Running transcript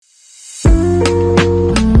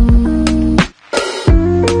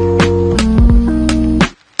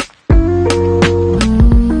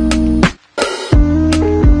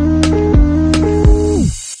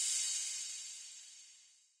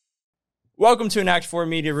Welcome to an A4M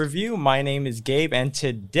Media Review. My name is Gabe, and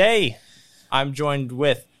today I'm joined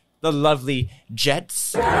with the lovely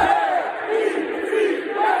Jets.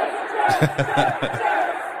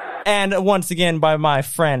 And once again by my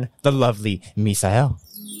friend, the lovely Misael.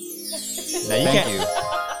 Thank you.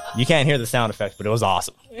 You can't hear the sound effects, but it was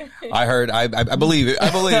awesome. I heard. I believe it. I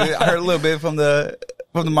heard a little bit from the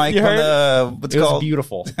mic. You heard? What's It it called? was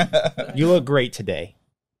beautiful. You look great today,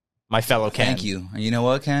 my fellow Ken. Thank you. And you know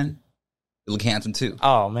what, Ken? You look handsome too.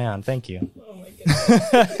 Oh, man. Thank you. Oh, my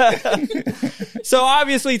goodness. So,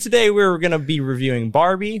 obviously, today we're going to be reviewing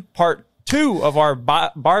Barbie, part 2 of our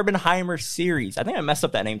Barbenheimer series. I think I messed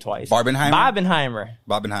up that name twice. Barbenheimer?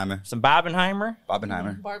 Barbenheimer. Some Barbenheimer?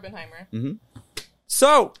 Barbenheimer. Barbenheimer.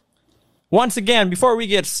 So, once again, before we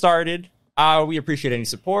get started, we appreciate any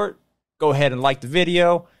support. Go ahead and like the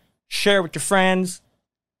video. Share with your friends.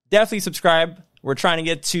 Definitely subscribe. We're trying to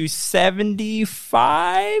get to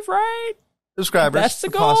 75, right? Subscribers, That's the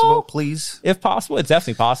if goal. possible, please. If possible, it's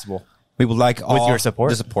definitely possible. We would like all your support.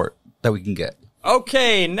 the support that we can get.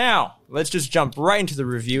 Okay, now let's just jump right into the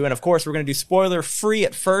review. And of course, we're going to do spoiler free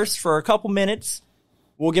at first for a couple minutes.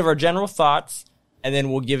 We'll give our general thoughts, and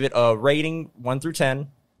then we'll give it a rating 1 through 10.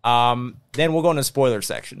 Then we'll go into the spoiler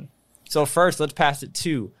section. So first, let's pass it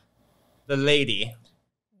to the lady.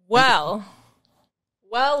 Well.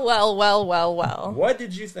 What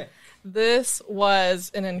did you think? This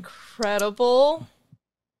was an incredible,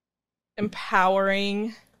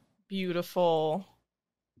 empowering, beautiful,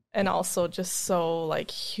 and also just so like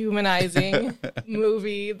humanizing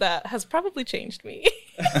movie that has probably changed me.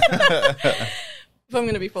 If I'm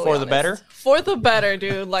going to be fully honest. For the better? For the better,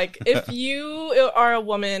 dude. Like, if you are a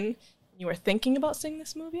woman, you are thinking about seeing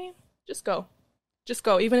this movie, just go. Just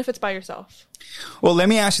go, even if it's by yourself. Well, let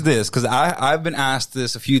me ask you this, because I've been asked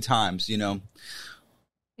this a few times, you know.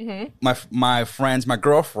 My friends, my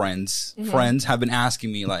girlfriends' friends have been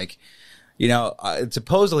asking me, like, you know,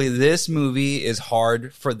 supposedly this movie is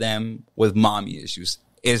hard for them with mommy issues.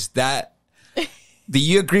 Is that, do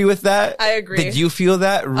you agree with that? I agree. Did you feel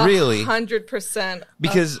that? Really? 100%.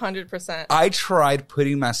 Because 100%. I tried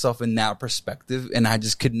putting myself in that perspective, and I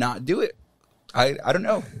just could not do it. I don't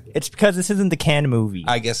know. It's because this isn't the Ken movie.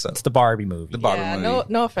 I guess so. It's the Barbie movie. The Barbie movie.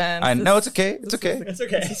 No offense. I know it's okay. It's okay. It's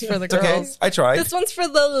okay. This is for the It's okay. girls. I tried. This one's for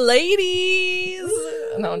the ladies.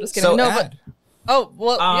 No, I'm just kidding. So no, add. oh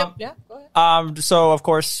well, yeah. Go ahead. So of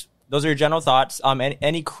course, those are your general thoughts.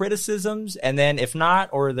 Any criticisms, and then if not,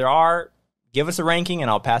 or there are, give us a ranking, and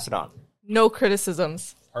I'll pass it on. No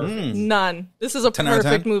criticisms. Perfect. None. This is a 10 out of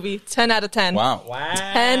perfect 10? movie. 10 out of 10. Wow.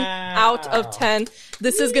 10 out of 10.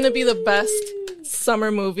 This is going to be the best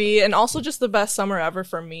summer movie, and also just the best summer ever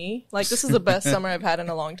for me. Like, this is the best summer I've had in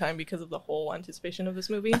a long time because of the whole anticipation of this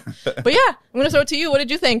movie. But yeah, I'm going to throw it to you. What did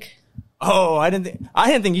you think? Oh, I didn't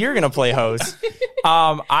think you were gonna play host.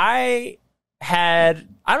 I'm not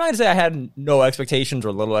gonna say I had no expectations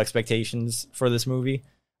or little expectations for this movie.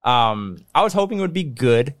 I was hoping it would be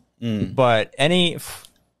good, but I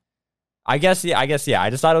guess yeah. I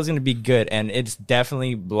just thought it was gonna be good, and it's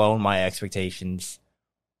definitely blown my expectations.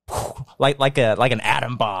 Like an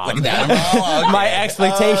atom bomb. Like an atom bomb? Okay. My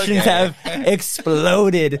expectations have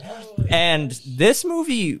exploded, and this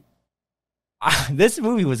movie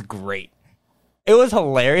was great. It was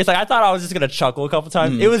hilarious. Like, I thought I was just gonna chuckle a couple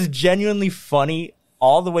times. It was genuinely funny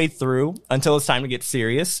all the way through until it's time to get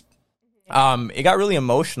serious. It got really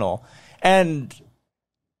emotional, and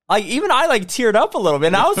like even I like teared up a little bit,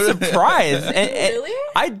 and I was surprised. Really?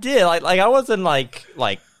 I did. Like I wasn't like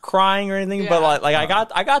crying or anything, but like I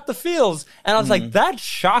got the feels, and I was like, that's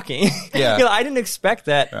shocking. Yeah. Because I didn't expect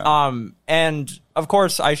that. Yeah. And of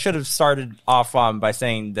course I should have started off by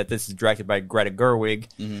saying that this is directed by Greta Gerwig,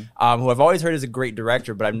 who I've always heard is a great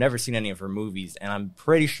director, but I've never seen any of her movies, and I'm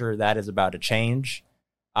pretty sure that is about to change.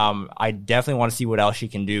 I definitely want to see what else she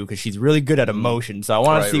can do, because she's really good at emotion. So I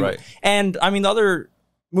want to see. Right. And I mean, the other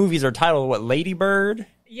movies are titled Lady Bird.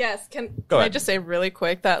 Yes, can ahead. I just say really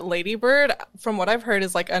quick that Lady Bird, from what I've heard,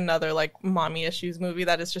 is like another like mommy issues movie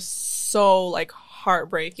that is just so like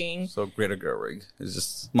heartbreaking. So Greta Gerwig is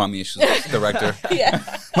just mommy issues director. Yeah.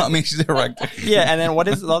 Mommy issues director. Yeah, and then what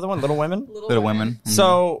is the other one? Little Women? Little Women.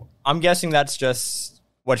 So I'm guessing that's just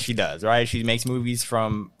what she does, right? She makes movies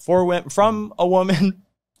from a woman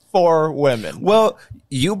for women. Well,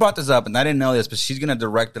 you brought this up, and I didn't know this, but she's gonna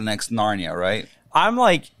direct the next Narnia, right? I'm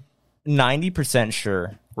like 90%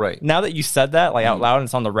 sure Right. Now that you said that like out loud and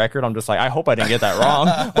it's on the record, I'm just like, I hope I didn't get that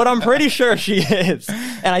wrong. But I'm pretty sure she is.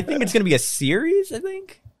 And I think it's going to be a series, I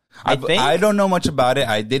think. I don't know much about it.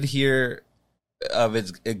 I did hear of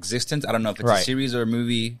its existence. I don't know if it's a series or a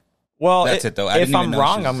movie. Well, that's it though. If I'm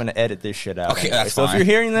wrong, I'm going to edit this shit out. Okay, anyway. that's so fine. if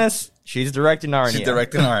you're hearing this, she's directing Narnia. She's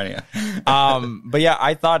directing Narnia. But yeah,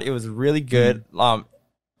 I thought it was really good.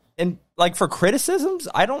 And like for criticisms,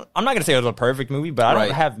 I'm not going to say it was a perfect movie, but I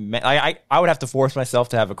don't have I would have to force myself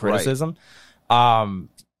to have a criticism. And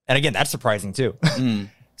again, that's surprising too.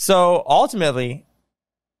 So ultimately,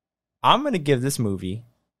 I'm going to give this movie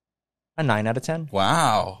a 9 out of 10.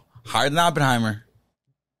 Wow. Higher than Oppenheimer.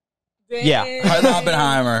 Yeah. Higher than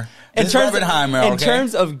Oppenheimer. In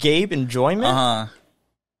terms of Gabe enjoyment,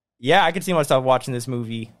 yeah, I could see myself watching this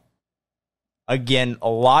movie again a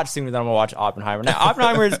lot sooner than I'm going to watch Oppenheimer. Now,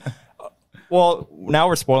 Oppenheimer is... Well, now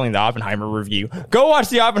we're spoiling the Oppenheimer review. Go watch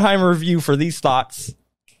the Oppenheimer review for these thoughts.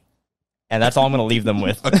 And that's all I'm going to leave them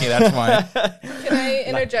with. Okay, that's fine. Can I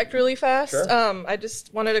interject really fast? Sure. I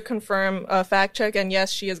just wanted to confirm a fact check. And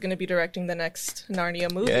yes, she is going to be directing the next Narnia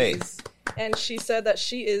movies. Yay. And she said that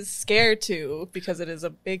she is scared to because it is a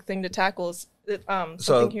big thing to tackle.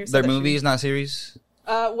 So their movies, not series?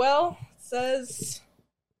 Well, it says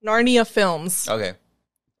Narnia Films. Okay.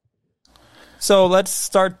 So let's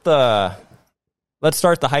start the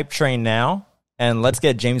hype train now. And let's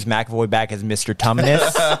get James McAvoy back as Mr.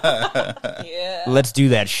 Tumnus. Yeah. Let's do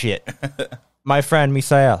that shit. My friend,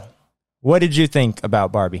 Misael, what did you think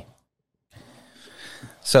about Barbie?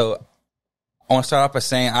 So I want to start off by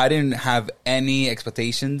saying I didn't have any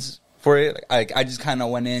expectations for it. Like I just kind of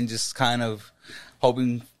went in just kind of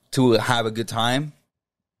hoping to have a good time.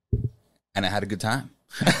 And I had a good time.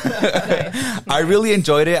 I really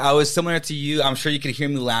enjoyed it. I was similar to you. I'm sure you could hear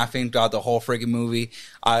me laughing throughout the whole freaking movie.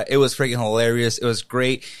 It was freaking hilarious. It was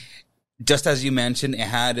great. Just as you mentioned, it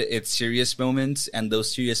had its serious moments, and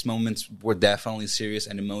those serious moments were definitely serious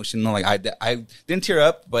and emotional. Like I didn't tear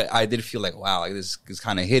up, but I did feel like, wow, like this is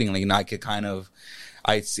kind of hitting. Like, I could kind of,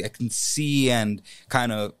 I can see and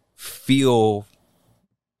kind of feel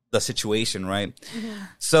the situation, right? Mm-hmm.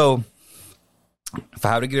 So if I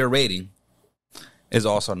have to give it a rating, is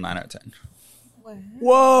also a 9 out of 10.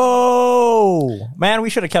 Whoa, man! We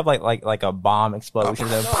should have kept like a bomb explosion.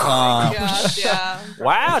 Oh my gosh, yeah.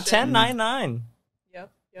 Wow, 10.99. Yep.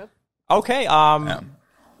 Okay.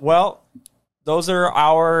 Well, those are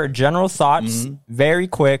our general thoughts. Mm-hmm. Very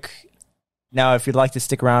quick. Now, if you'd like to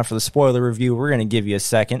stick around for the spoiler review, we're gonna give you a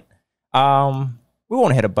second. We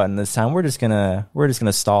won't hit a button this time. We're just gonna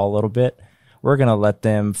stall a little bit. We're gonna let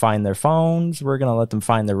them find their phones. We're gonna let them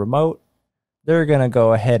find their remote. They're going to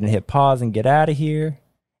go ahead and hit pause and get out of here.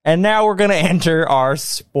 And now we're going to enter our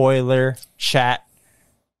spoiler chat.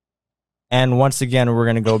 And once again, we're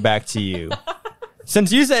going to go back to you.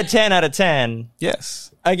 Since you said 10 out of 10.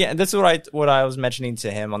 Yes. Again, this is what I was mentioning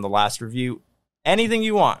to him on the last review. Anything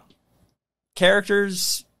you want.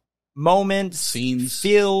 Characters, moments, scenes,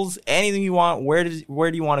 feels, anything you want. Where do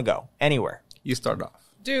you want to go? Anywhere. You start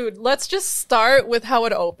off. Dude, let's just start with how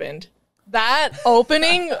it opened. That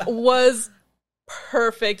opening was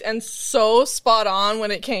perfect and so spot on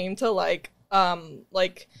when it came to the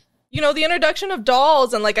introduction of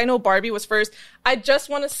dolls, and I know Barbie was first. I just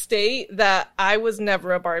want to state that I was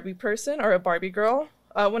never a Barbie person or a Barbie girl.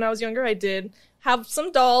 When I was younger, I did have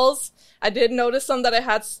some dolls. I did notice some that I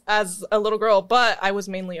had as a little girl, but I was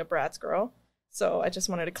mainly a Bratz girl. So I just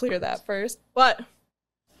wanted to clear that first. But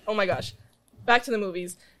oh my gosh, back to the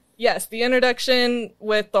movies. Yes, the introduction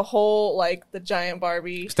with the whole the giant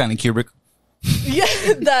Barbie. Stanley Kubrick.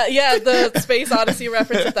 The Space Odyssey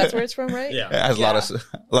reference, if that's where it's from, right? Yeah. It has a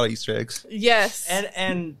lot of Easter eggs. Yes.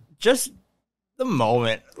 And just the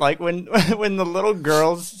moment, when the little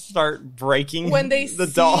girls start breaking when they the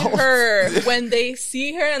see dolls. when they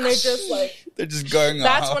see her and they're just they're just going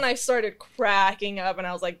that's off. when I started cracking up and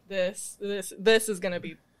I was like, this is gonna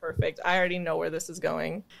be perfect. I already know where this is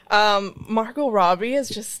going. Margot Robbie is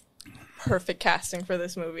just perfect casting for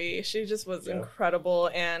this movie. She just was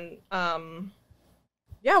incredible. And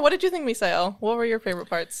what did you think, Misael? What were your favorite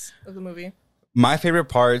parts of the movie? My favorite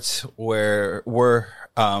parts were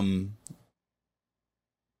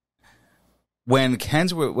when the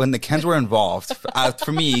Kens were involved.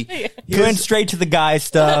 For me, you went straight to the guy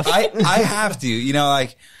stuff. I have to,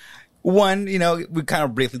 one, we kind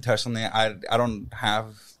of briefly touched on that. I don't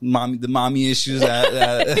have the mommy issues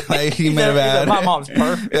that he may have had. My mom's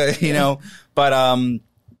perfect. But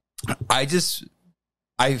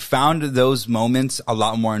I found those moments a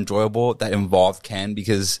lot more enjoyable that involved Ken,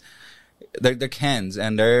 because they're Kens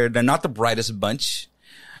and they're not the brightest bunch.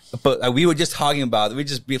 But we were just talking about, we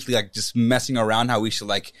just briefly like just messing around how we should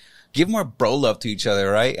like give more bro love to each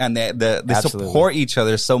other, right? And they support each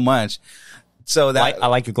other so much. So that I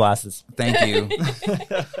like your glasses. Thank you.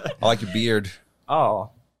 I like your beard.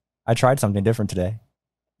 Oh, I tried something different today.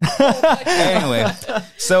 Anyway,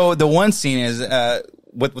 so the one scene is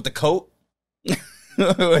with the coat.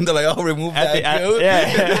 And they're like, "Oh, remove that coat."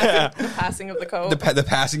 The passing of the coat. The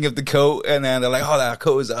passing of the coat, and then they're like, "Oh, that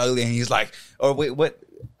coat is ugly." And he's like, "Oh, wait, what?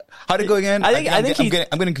 How did it go again?" I think I'm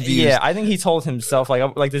getting confused. Yeah, I think he told himself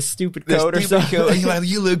like this stupid coat or something. Coat. He's like,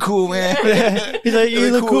 "You look cool, man." He's like,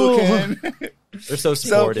 "You look cool." They're so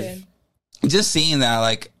supportive. So, just seeing that,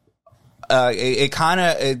 like, it kind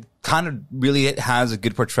of really has a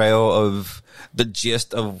good portrayal of the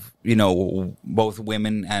gist of, you know, both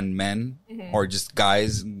women and men, or just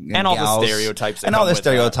guys and all gals, the stereotypes and all the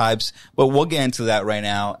stereotypes. But we'll get into that right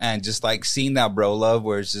now. And just like seeing that bro love,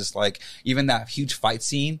 where it's just like even that huge fight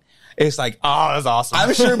scene. It's like, oh, that's awesome.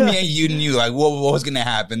 I'm sure me and you knew like what was gonna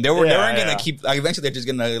happen. They weren't gonna keep. Like, eventually, they're just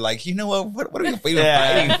gonna like, you know what are we even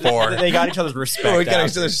fighting for? They got each other's respect. We got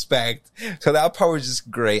each other's respect. So that part was just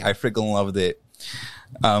great. I freaking loved it.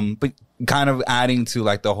 But kind of adding to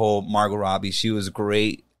like the whole Margot Robbie, she was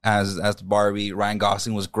great as the Barbie. Ryan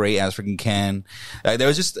Gosling was great as freaking Ken. There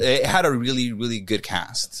was just, it had a really, really good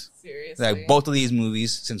cast. Seriously. Like both of these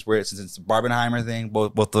movies, since it's the Barbenheimer thing,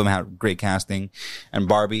 both of them had great casting, and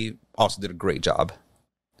Barbie also did a great job.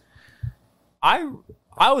 I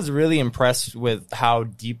was really impressed with how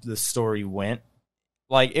deep the story went.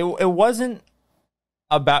 Like it wasn't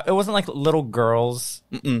like little girls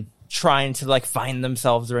trying to like find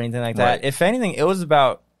themselves or anything like that. Right. If anything, it was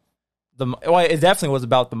about it definitely was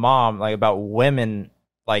about the mom, like about women,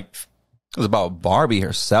 like it was about Barbie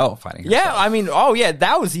herself finding herself. Yeah, I mean,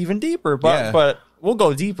 that was even deeper, but we'll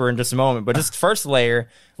go deeper in just a moment. But just first layer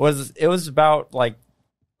was about like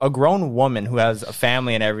a grown woman who has a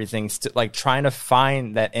family and everything, like trying to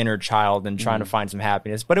find that inner child and trying to find some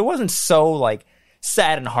happiness. But it wasn't so like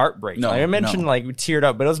sad and heartbreaking. Like I mentioned, like we teared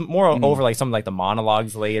up, but it was more over like some like the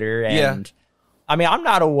monologues later. And I mean, I'm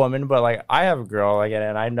not a woman, but like I have a girl, like,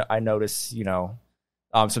 and I notice, you know,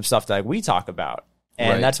 some stuff that like, we talk about.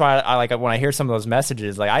 And that's why I like when I hear some of those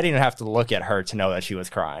messages, like I didn't have to look at her to know that she was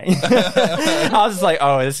crying. I was just like,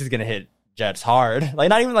 oh, this is gonna hit Jets hard. Like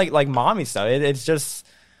not even like mommy stuff. It's just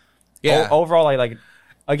overall like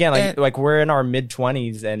again like we're in our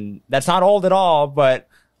mid-20s, and that's not old at all. But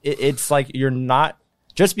it's like you're not,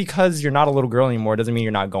 just because you're not a little girl anymore doesn't mean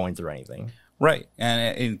you're not going through anything. Right.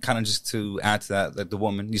 And kind of just to add to that, like the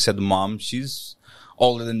woman, you said the mom, she's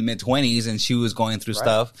older than the mid-20s, and she was going through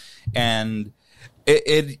stuff, and.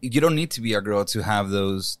 You don't need to be a girl to have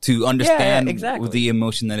those, to understand the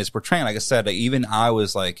emotion that is portraying. Like I said, like, even I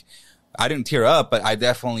was like, I didn't tear up, but I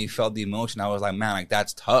definitely felt the emotion. I was like, man, like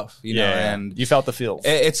that's tough, you know. And you felt the feels.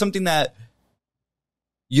 It's something that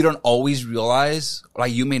you don't always realize.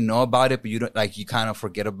 Like you may know about it, but you don't, like, you kind of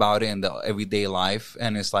forget about it in the everyday life.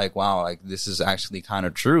 And it's like, wow, like this is actually kind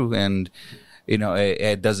of true. And you know,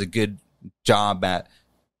 it does a good job at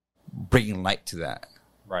bringing light to that.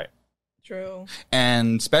 Right. True.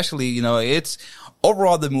 And especially, you know, it's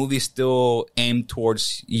overall the movie still aimed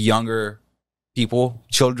towards younger people,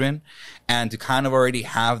 children, and to kind of already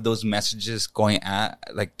have those messages going at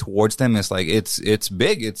like towards them is like it's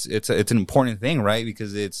big. It's an important thing, right?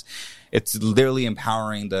 Because it's literally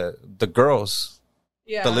empowering the girls.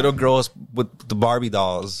 Yeah. The little girls with the Barbie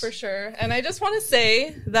dolls. For sure. And I just want to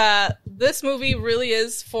say that this movie really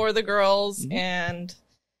is for the girls. And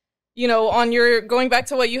you know, on your going back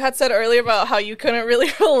to what you had said earlier about how you couldn't really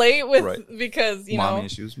relate with because, you mommy know,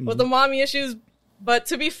 issues. With the mommy issues. But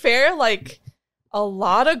to be fair, like a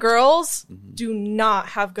lot of girls do not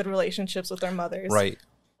have good relationships with their mothers. Right.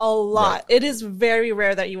 A lot. Right. It is very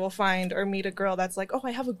rare that you will find or meet a girl that's like, oh,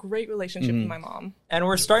 I have a great relationship with my mom. And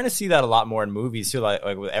we're starting to see that a lot more in movies too, like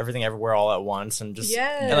with Everything Everywhere All at Once, and just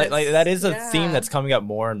and like that is a theme that's coming up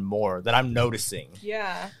more and more that I'm noticing.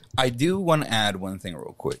 Yeah. I do want to add one thing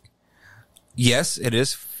real quick. Yes, it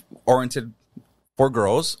is oriented for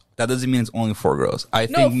girls. That doesn't mean it's only for girls. I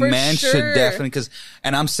think men should definitely,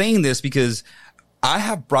 and I'm saying this because I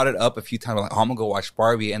have brought it up a few times. Like, oh, I'm gonna go watch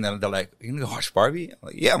Barbie, and then they're like, "You gonna go watch Barbie?" I'm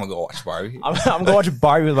like, "Yeah, I'm gonna go watch Barbie." I'm gonna watch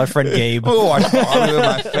Barbie with my friend Gabe. I'm gonna watch Barbie with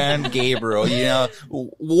my friend Gabriel. You know,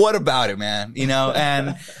 what about it, man? You know,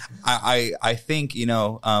 and I think, you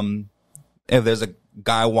know, if there's a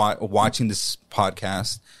guy watching this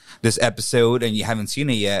podcast, this episode, and you haven't seen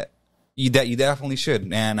it yet, you definitely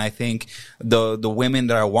should. And I think the women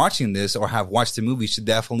that are watching this or have watched the movie should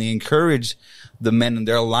definitely encourage the men in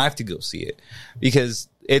their life to go see it, because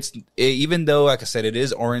even though, like I said, it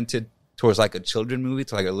is oriented towards like a children movie,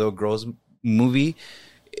 to like a little girl's movie,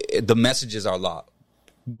 the messages are a lot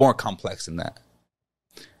more complex than that.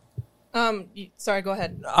 Sorry, go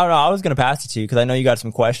ahead. I don't know. I was going to pass it to you because I know you got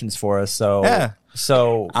some questions for us. So, Yeah.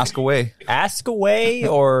 So Ask away. ask away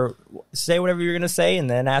or say whatever you're going to say and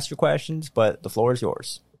then ask your questions. But the floor is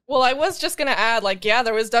yours. Well, I was just gonna add, like, yeah,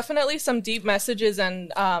 there was definitely some deep messages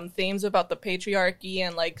and themes about the patriarchy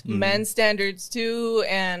and like men's standards too.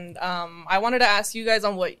 And I wanted to ask you guys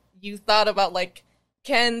on what you thought about like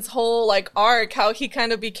Ken's whole like arc, how he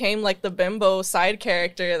kind of became like the bimbo side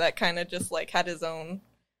character that kind of just like had his own,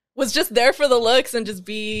 was just there for the looks and just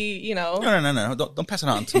be, you know. No. Don't pass it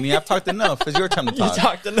on to me. I've talked enough. It's your time to talk. You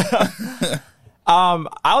talked enough.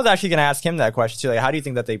 I was actually going to ask him that question too. Like, how do you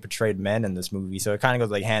think that they portrayed men in this movie? So it kind of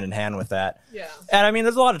goes like hand in hand with that. Yeah. And I mean,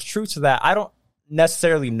 there's a lot of truth to that. I don't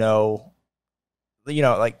necessarily know, you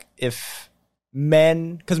know, like if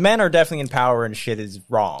men, because men are definitely in power and shit is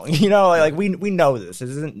wrong. You know, like we know this. This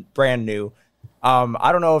isn't brand new.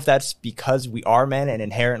 I don't know if that's because we are men and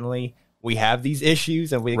inherently we have these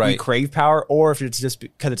issues and we crave power, or if it's just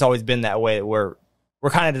because it's always been that way. We're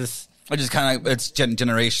kind of just. Or just kind of, it's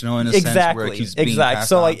generational in a sense where it keeps being passed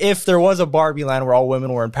So on. like if there was a Barbie land where all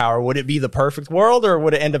women were in power, would it be the perfect world, or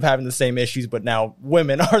would it end up having the same issues but now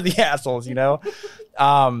women are the assholes, you know?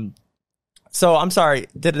 So I'm sorry,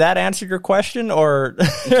 did that answer your question, or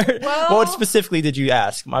what specifically did you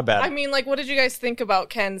ask? My bad. I mean, like, what did you guys think about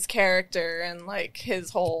Ken's character and like his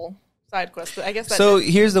whole side quest? But I guess that so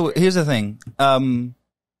here's the thing.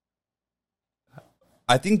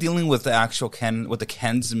 I think dealing with the actual Ken, with the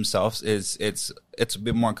Kens themselves, it's a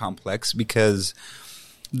bit more complex, because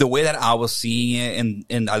the way that I was seeing it,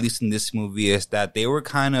 in at least in this movie, is that they were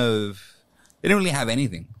they didn't really have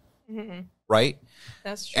anything, right?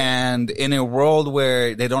 That's true. And in a world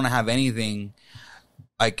where they don't have anything,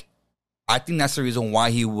 like, I think that's the reason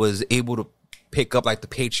why he was able to pick up like the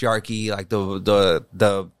patriarchy, like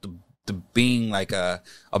the being like a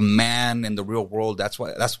man in the real world. That's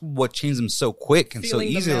what changed him so quick and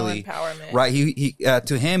Feeling so easily. the male empowerment. Right. He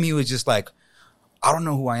to him, he was just like, I don't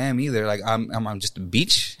know who I am either. Like, I'm just a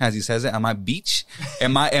beach, as he says it. Am I beach?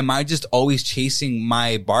 Am I just always chasing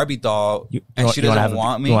my Barbie doll and she doesn't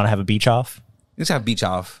want me? You want to have a beach off? Let's have beach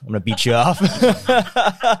off. I'm gonna beat you off.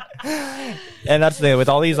 And that's the thing with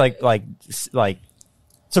all these like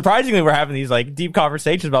surprisingly, we're having these like deep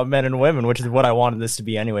conversations about men and women, which is what I wanted this to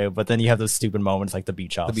be anyway. But then you have those stupid moments like the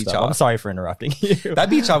beach off. I'm sorry for interrupting you. That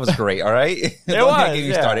beach off was great. All right, Don't get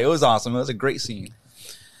me started. It was awesome. It was a great scene.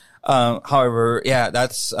 However, yeah,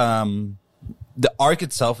 that's the arc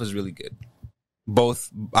itself is really good.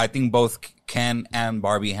 I think both Ken and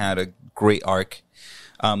Barbie had a great arc.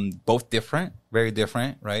 Both different, very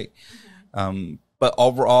different, right? But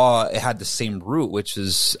overall, it had the same root, which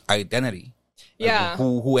is identity. Yeah. Like,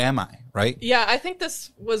 who am I, right? Yeah, I think this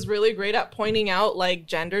was really great at pointing out like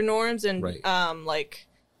gender norms and like,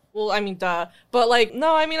 well, I mean, duh. But like,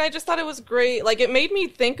 no, I mean, I just thought it was great. Like, it made me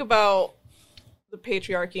think about the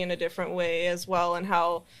patriarchy in a different way as well, and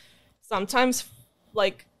how sometimes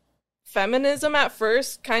like feminism at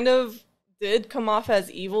first kind of did come off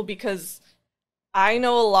as evil, because I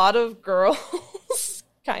know a lot of girls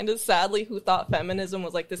kind of sadly who thought feminism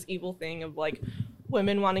was like this evil thing of like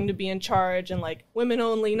women wanting to be in charge and like women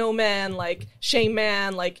only, no man, like shame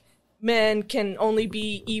man, like men can only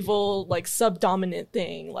be evil, like subdominant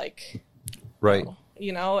thing, like, right,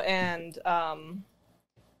 you know. And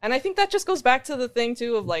I think that just goes back to the thing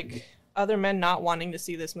too of like other men not wanting to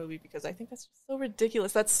see this movie, because I think that's just so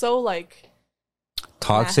ridiculous. That's so like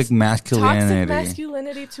toxic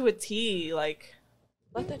masculinity to a T. Like,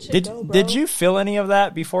 let that shit go, bro. Did you feel any of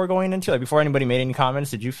that before going into, like, before anybody made any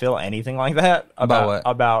comments? Did you feel anything like that about what?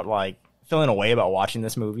 About like feeling a way about watching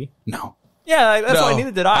this movie? No. Yeah, like, that's why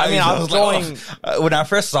neither did I. I mean, I was going when I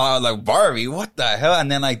first saw it, I was like, Barbie, what the hell?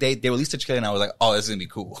 And then like they released the trailer, and I was like, oh, this is gonna be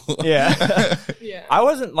cool. Yeah, yeah. I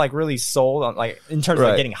wasn't like really sold on like in terms of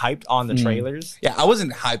like, getting hyped on the trailers. Yeah, I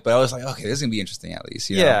wasn't hyped, but I was like, okay, this is gonna be interesting at least.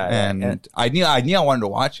 You know? Yeah, and I knew I wanted to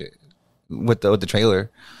watch it with the trailer.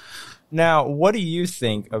 Now, what do you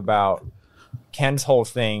think about Ken's whole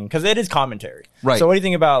thing? Because it is commentary, right? So, what do you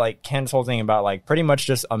think about like Ken's whole thing about like pretty much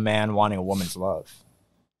just a man wanting a woman's love?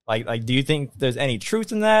 Like, do you think there's any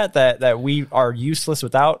truth in that we are useless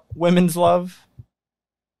without women's love?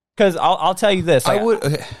 Because I'll tell you this, like, I would.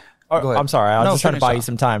 Okay. I'm sorry, I was just trying to buy you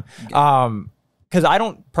some time. Because I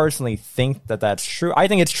don't personally think that that's true. I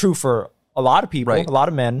think it's true for a lot of people, a lot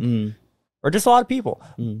of men, or just a lot of people.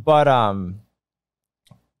 But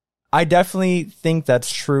I definitely think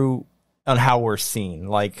that's true on how we're seen,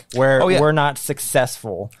 like where we're not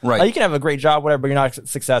successful. Right, like, you can have a great job, whatever, but you're not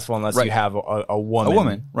successful unless you have a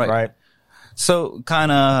woman. Right. So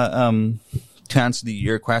kind of to answer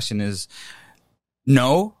your question is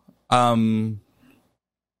no.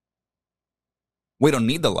 We don't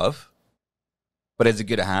need the love, but is it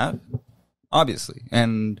good to have? Obviously.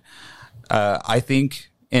 And I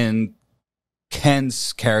think in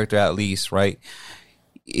Ken's character, at least, right?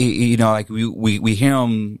 You know, like we hear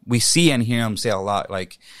him, we see and hear him say a lot,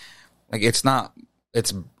 like it's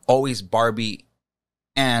always Barbie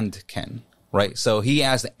and Ken, right? So he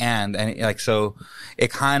has the and like, so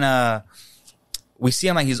it kind of, we see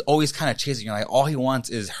him like he's always kind of chasing her. Like all he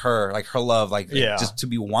wants is her, like her love, like just to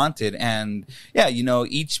be wanted. And yeah, you know,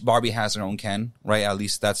 each Barbie has her own Ken, right? At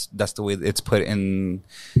least that's the way it's put in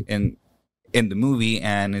the movie.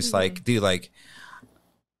 And it's like, dude, like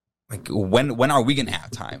when are we gonna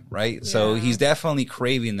have time, right? Yeah. So he's definitely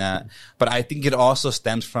craving that. But I think it also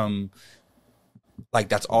stems from like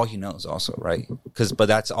that's all he knows, also, right? But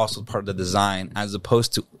that's also part of the design, as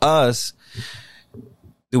opposed to us.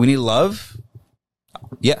 Do we need love?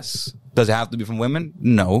 Yes. Does it have to be from women?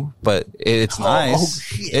 No, but it's nice.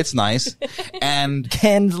 It's nice. And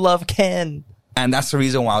Ken's love Ken. And that's the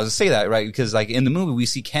reason why I was to say that, right? Because like in the movie, we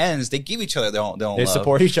see Kens, they give each other their own love. They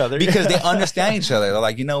support each other. Because they understand each other. They're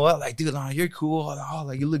like, you know what? Like, dude, you're cool. Oh,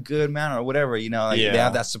 like you look good, man, or whatever, you know, like they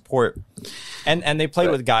have that support. And they play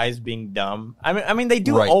with guys being dumb. I mean, they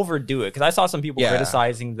do overdo it. Because I saw some people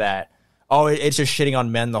criticizing that, it's just shitting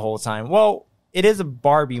on men the whole time. Well, it is a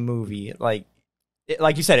Barbie movie. Like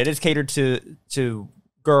you said, it is catered to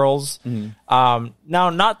girls. Mm-hmm. Now,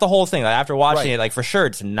 not the whole thing. Like, after watching it, like for sure,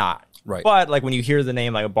 it's not. Right. But like when you hear the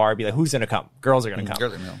name like a Barbie, like who's gonna come? Girls are gonna come.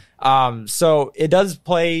 Girls are gonna come. So it does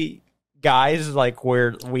play guys like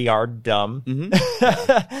where we are dumb,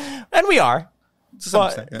 and we are to some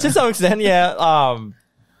extent. Yeah. To some extent, yeah.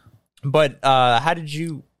 But how did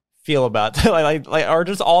you feel about that? like or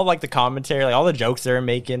just all like the commentary, like all the jokes they're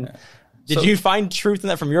making? Yeah. Did you find truth in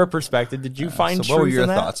that from your perspective? Did you find truth in that? What were your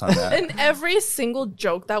thoughts on that? And every single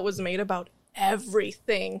joke that was made about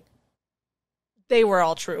everything, they were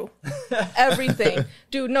all true. Everything.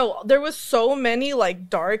 Dude, no, there was so many like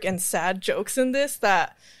dark and sad jokes in this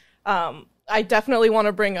that I definitely want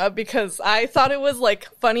to bring up because I thought it was like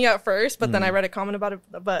funny at first, but then I read a comment about it.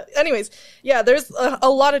 But anyways, yeah, there's a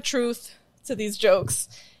lot of truth to these jokes.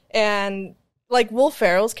 And like Will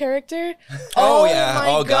Ferrell's character. Oh my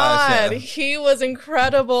God. Gosh, yeah. He was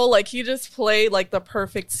incredible. Like he just played like the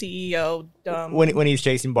perfect CEO. Dumb. When he's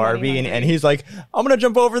chasing Barbie and he's like, I'm going to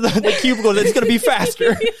jump over the cubicle. It's going to be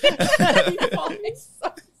faster.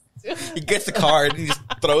 He gets the card and he just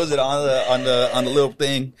throws it on the little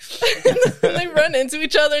thing. And they run into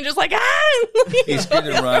each other and just like, He spins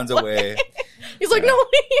and runs away. He's like, no.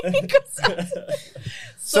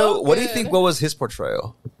 So what do you think? What was his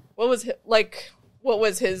portrayal? What was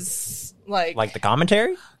his like the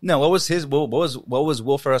commentary? No, what was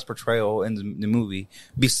Will Ferrell's portrayal in the movie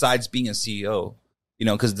besides being a CEO? You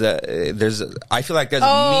know, because I feel like there's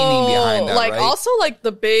meaning behind that. Like right? also like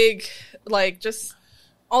the big just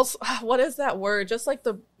also what is that word? Just like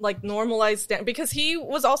the normalized because he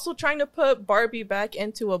was also trying to put Barbie back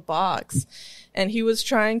into a box, and he was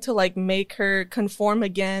trying to like make her conform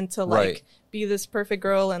again to like be this perfect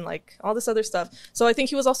girl and like all this other stuff. So I think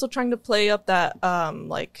he was also trying to play up that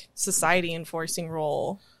like society enforcing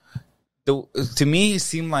role. To me, he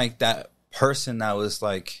seemed like that person that was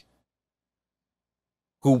like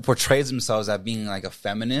who portrays themselves as being like a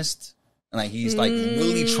feminist, and like he's like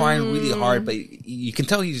really trying really hard, but you can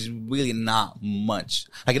tell he's really not much.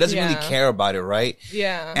 Like he doesn't really care about it, right?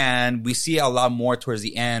 Yeah. And we see a lot more towards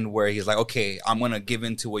the end where he's like, okay, I'm gonna give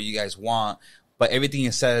in to what you guys want, but everything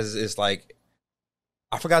he says is like,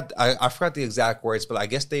 I forgot the exact words, but I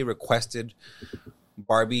guess they requested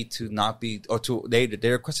Barbie to not be, or they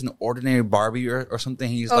requested an ordinary Barbie or something.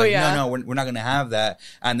 He's no, we're not gonna have that.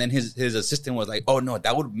 And then his assistant was like, oh no,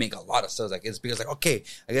 that would make a lot of sense. Like it's because like, okay,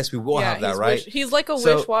 I guess we will have that, right? He's like a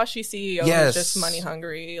wish-washy CEO who's just money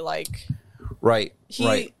hungry, like right.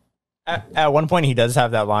 At one point, he does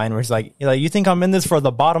have that line where he's like, you think I'm in this for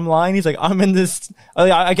the bottom line? He's like, I'm in this.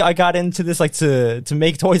 I got into this like to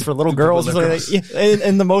make toys for little girls, or like,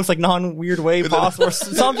 in the most like non-weird way possible, or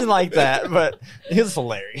something like that. But it was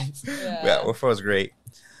hilarious. Yeah, Will Ferrell was great.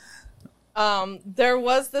 There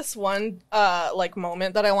was this one like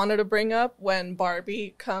moment that I wanted to bring up when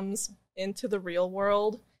Barbie comes into the real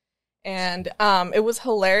world. And it was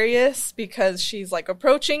hilarious because she's like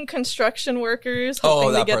approaching construction workers,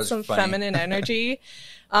 hoping to get some feminine energy.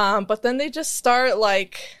 But then they just start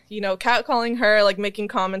like, catcalling her, like making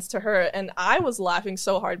comments to her. And I was laughing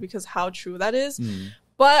so hard because how true that is.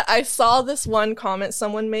 But I saw this one comment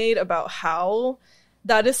someone made about how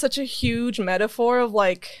that is such a huge metaphor of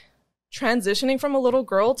like transitioning from a little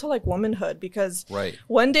girl to like womanhood, because Right.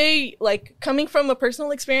 one day, like coming from a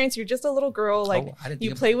personal experience, you're just a little girl, like I didn't you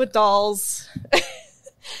think play with dolls.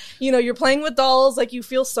 You know, you're playing with dolls, like you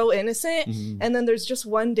feel so innocent. And then there's just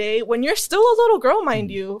one day when you're still a little girl,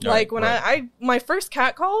 mind you. Right, Like when right. I my first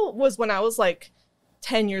cat call was when I was like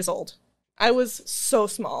 10 years old. I was so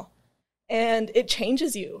small. And it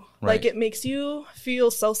changes you. Like Right. it makes you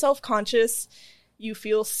feel so self-conscious. You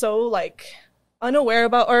feel so like unaware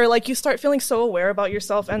about, or like you start feeling so aware about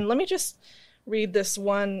yourself. And let me just read this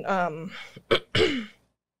one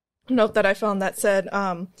note that I found that said,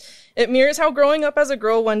 it mirrors how growing up as a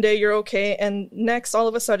girl, one day you're okay, and next, all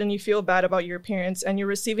of a sudden, you feel bad about your appearance, and you're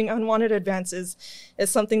receiving unwanted advances is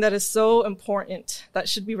something that is so important that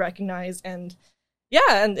should be recognized. And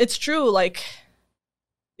yeah, and it's true. Like,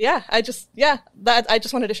 yeah, I just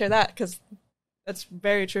wanted to share that because that's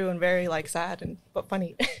very true and very like sad and but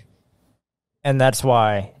funny. And that's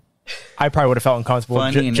why I probably would have felt uncomfortable.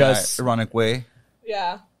 Funny in Just an ironic way.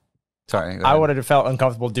 Yeah. Sorry. go I ahead. would have felt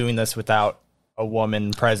uncomfortable doing this without a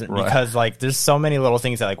woman present Right. because like there's so many little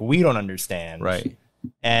things that like we don't understand. Right.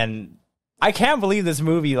 And I can't believe this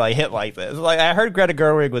movie like hit like this. Like I heard Greta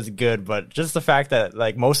Gerwig was good, but just the fact that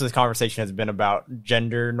like most of this conversation has been about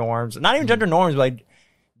gender norms, not even gender norms, but like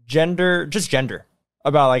gender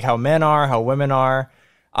about like how men are, how women are,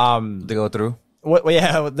 They go through.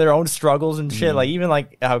 their own struggles and shit. Like even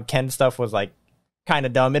like how Ken's stuff was like kind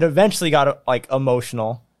of dumb. It eventually got like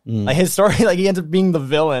emotional. Like his story, like he ends up being the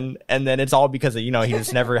villain, and then it's all because of, you know, he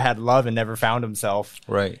just never had love and never found himself.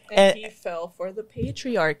 Right. And he fell for the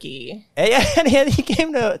patriarchy. And he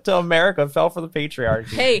came to America, fell for the patriarchy.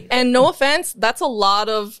 Hey, and no offense, that's a lot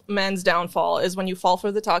of men's downfall is when you fall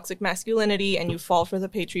for the toxic masculinity and you fall for the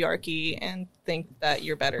patriarchy and think that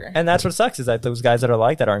you're better. And that's what sucks is that those guys that are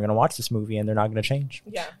like that aren't going to watch this movie and they're not going to change.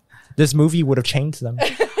 Yeah. This movie would have changed them.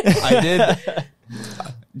 I did.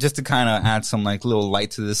 Just to kind of add some like little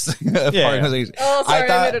light to this part. Yeah. Oh, sorry,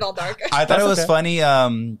 I made it all dark. I thought That's it was okay. funny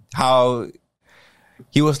how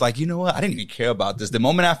he was like, you know what? I didn't even care about this. The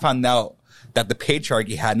moment I found out that the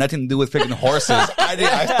patriarchy had nothing to do with freaking horses,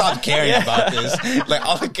 I stopped caring about this. Like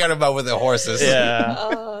all I cared about were the horses.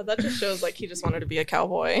 Yeah. That just shows like he just wanted to be a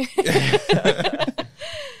cowboy.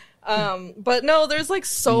 But no, there's like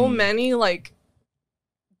so many like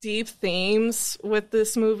deep themes with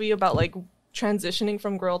this movie about like transitioning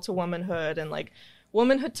from girl to womanhood and like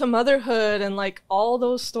womanhood to motherhood and like all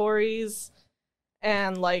those stories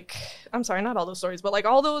and like I'm sorry, not all those stories, but like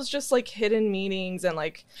all those just like hidden meanings and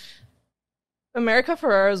like America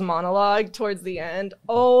Ferrera's monologue towards the end.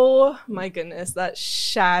 Oh my goodness, that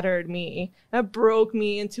shattered me. That broke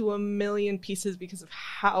me into a million pieces because of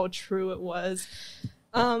how true it was.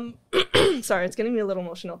 Sorry, it's getting me a little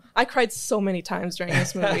emotional. I cried so many times during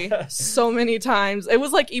this movie. So many times. It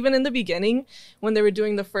was like even in the beginning when they were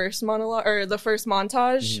doing the first monologue or the first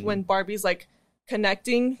montage when Barbie's like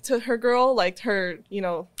connecting to her girl, like her, you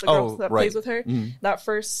know, the girl that plays with her. That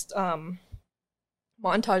first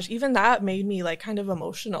montage, even that made me like kind of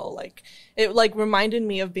emotional. Like it like reminded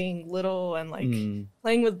me of being little and like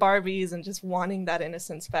playing with Barbies and just wanting that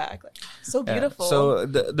innocence back. Like so beautiful. So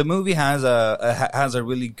the movie has a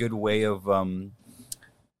really good way of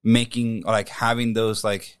making like having those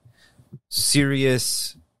like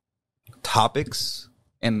serious topics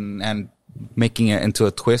and making it into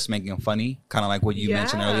a twist, making it funny, kind of like what you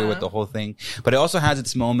mentioned earlier with the whole thing. But it also has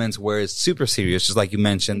its moments where it's super serious, just like you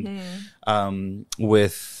mentioned.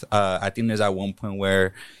 With I think there's at one point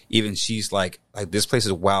where even she's like this place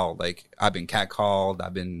is wild. Like I've been catcalled,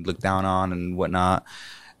 I've been looked down on and whatnot.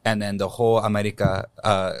 And then the whole America,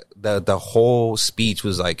 the whole speech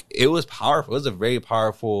was like, it was powerful. It was a very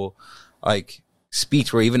powerful like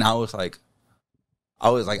speech where even I was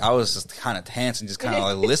just kind of tense and just kind of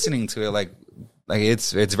like listening to it. Like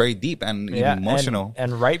it's very deep and even emotional.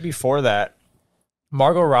 And right before that,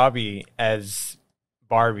 Margot Robbie as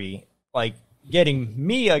Barbie, like getting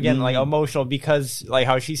me again, like emotional because like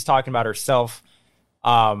how she's talking about herself.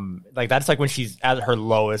 Like that's like when she's at her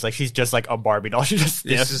lowest, like she's just like a Barbie doll. She's just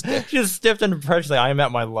stiff. She's just stiff and depressed. Like I am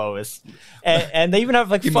at my lowest, and they even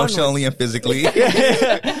have like emotionally and physically,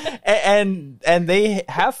 and they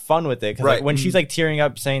have fun with it because like when she's like tearing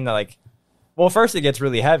up, saying that like, well, first it gets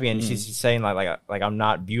really heavy, and she's saying like I'm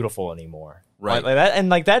not beautiful anymore, right? Like that, and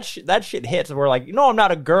like that shit hits. We're like, no, I'm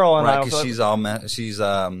not a girl, and right? Because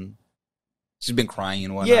she's been crying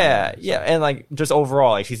and whatnot. Yeah, and like just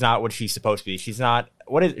overall, like she's not what she's supposed to be. She's not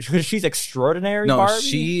because she's extraordinary. No, Barbie?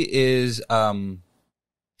 she is.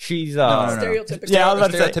 She's no. Stereotypical. Yeah, I was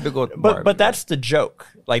about to say, stereotypical. but Barbie, that's the joke.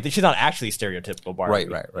 Like she's not actually stereotypical Barbie.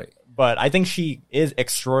 Right. But I think she is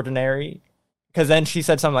extraordinary because then she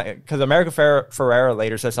said something like, because America Ferrera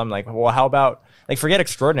later said something like, well, how about, like, forget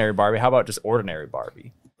extraordinary Barbie, how about just ordinary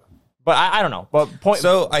Barbie? But I don't know. But point.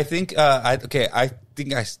 So I think I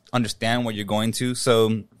think I understand what you're going to.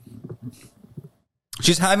 So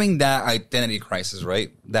she's having that identity crisis,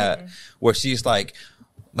 right? That where she's like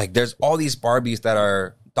there's all these Barbies that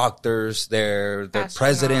are doctors, they're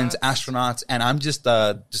presidents, astronauts, and I'm just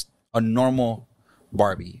a normal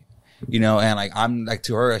Barbie. You know, and like I'm like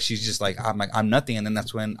to her, she's just like I'm nothing, and then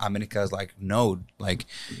that's when America's like, no, like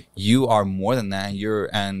you are more than that.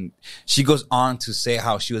 And she goes on to say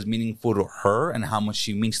how she was meaningful to her and how much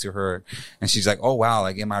she means to her, and she's like, oh wow,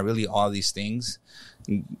 like am I really all these things?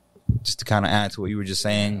 Just to kind of add to what you were just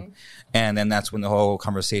saying, and then that's when the whole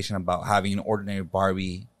conversation about having an ordinary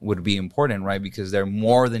Barbie would be important, right? Because they're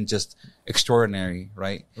more than just extraordinary,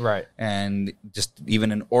 right? Right, and just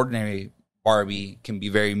even an ordinary Barbie can be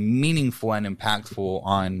very meaningful and impactful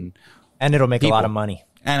on, and it'll make people. a lot of money.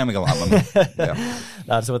 And it'll make a lot of money. Yeah.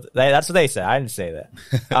 That's what they say. I didn't say that.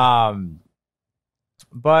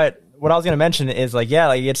 But what I was gonna mention is like, yeah,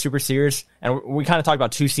 like it gets super serious, and we kind of talked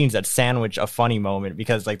about two scenes that sandwich a funny moment,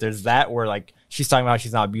 because like there's that where like she's talking about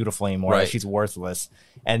she's not beautiful anymore, right. Like she's worthless,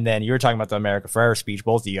 and then you were talking about the America Ferrera speech,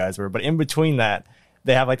 both of you guys were, but in between that,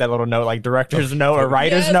 they have like that little note, like director's note or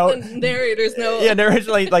writer's note, the narrator's note. Yeah, narrator's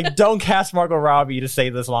like don't cast Margot Robbie to say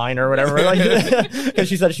this line or whatever, like because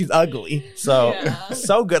she said she's ugly. So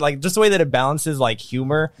so good, like just the way that it balances like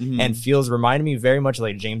humor and feels reminded me very much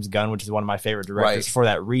like James Gunn, which is one of my favorite directors for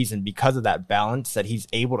that reason, because of that balance that he's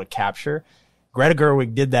able to capture. Greta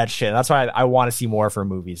Gerwig did that shit. That's why I want to see more of her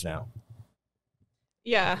movies now.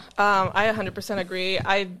 Yeah, I 100% agree.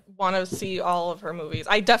 I want to see all of her movies.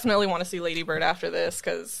 I definitely want to see Lady Bird after this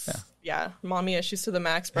because, mommy issues to the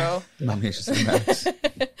max, bro. Mommy issues to the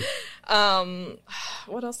max.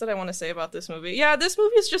 What else did I want to say about this movie? Yeah, this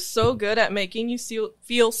movie is just so good at making you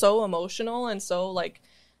feel so emotional and so, like,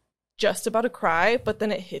 just about to cry, but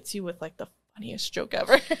then it hits you with, like, the funniest joke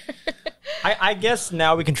ever. I guess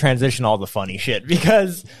now we can transition all the funny shit,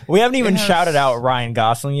 because we haven't even shouted out Ryan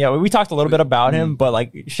Gosling yet. We talked a little bit about him, but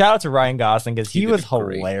like shout out to Ryan Gosling because he was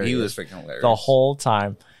hilarious. He was freaking hilarious the whole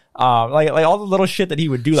time. Like all the little shit that he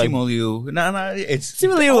would do. Like Simu Liu.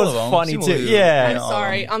 Simu Liu was funny too. Yeah.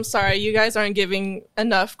 I'm sorry. You guys aren't giving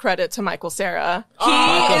enough credit to Michael Cera. He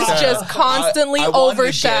is just constantly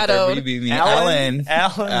overshadowed.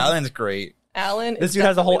 Alan's great. Alan, this dude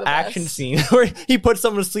has a whole action scene where he puts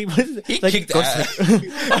someone to sleep. He like, kicked ass with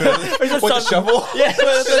a shovel. Yeah,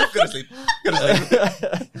 go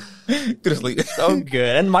to sleep. So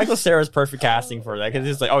good. And Michael Cera's perfect casting for that, because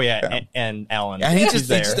it's like, oh yeah, and Alan. And he's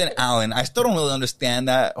just an Alan. I still don't really understand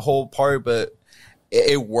that whole part, but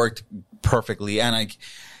it worked perfectly. And like,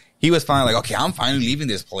 he was finally like, okay, I'm finally leaving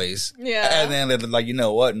this place. Yeah. And then they're like, you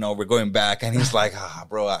know what? No, we're going back. And he's like,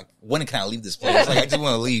 bro, when can I leave this place? Like, I just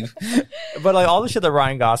want to leave. But like all the shit that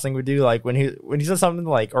Ryan Gosling would do, like when he says something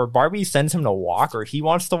like, or Barbie sends him to walk, or he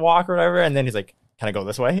wants to walk or whatever, and then he's like, can I go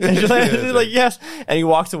this way? And she's like, yes. And he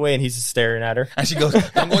walks away and he's just staring at her. And she goes,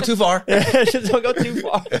 don't go too far. Just don't go too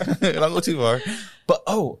far. Don't go too far. But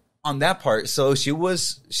on that part, so she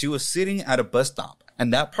was sitting at a bus stop.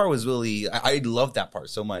 And that part was really, I love that part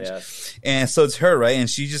so much. Yes. And so it's her, right? And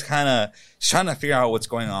she just kind of trying to figure out what's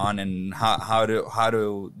going on and how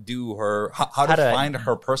to do her, how to find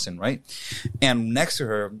her person, right? And next to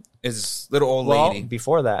her is this little old lady.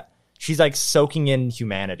 Before that, she's like soaking in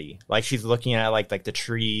humanity. Like she's looking at like the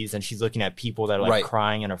trees, and she's looking at people that are like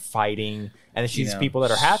crying and are fighting. And she's people that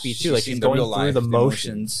are happy too. Like she's going through the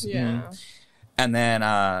motions. Yeah. Mm-hmm. And then,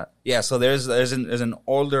 so there's an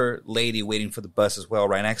older lady waiting for the bus as well,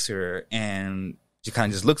 right next to her, and she kind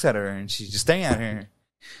of just looks at her, and she's just staring at her.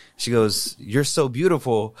 She goes, "You're so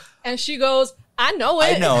beautiful," and she goes, "I know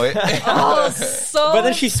it." I know it. Oh, so. But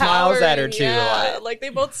then she smiles at her too. Yeah, like they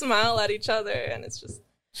both smile at each other, and it's just.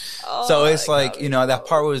 Oh, so it's like that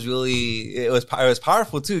part was really it was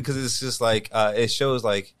powerful too, because it's just like it shows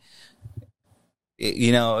like.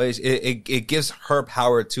 It gives her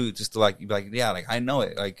power too, just to like be like, yeah, like I know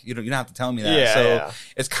it, like you don't have to tell me that. Yeah,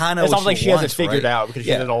 it's kind of. It's almost like she has it figured out because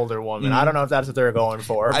she's an older woman. I don't know if that's what they're going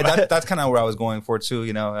for. That's kind of where I was going for too.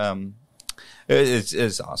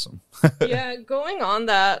 It's awesome. Yeah, going on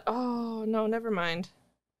that. Oh no, never mind.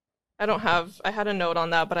 I had a note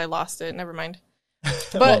on that, but I lost it. Never mind.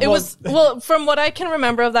 But it was from what I can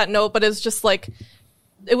remember of that note. But it's just like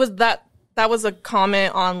it was that was a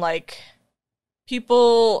comment on like.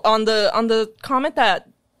 People on the comment that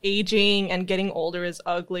aging and getting older is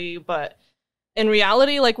ugly, but in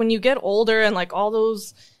reality, like when you get older and like all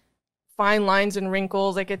those fine lines and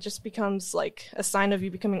wrinkles. Like, it just becomes like a sign of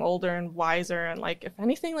you becoming older and wiser, and like, if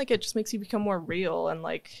anything, like, it just makes you become more real, and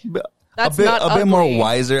like, that's a bit more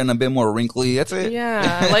wiser and a bit more wrinkly. That's it.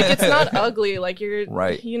 Yeah, like, it's not ugly. Like, you're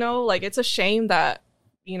right. You know, like, it's a shame that,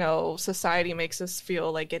 you know, society makes us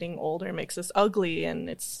feel like getting older makes us ugly, and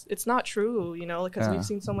it's not true, you know, because we've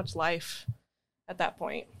seen so much life at that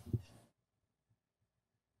point.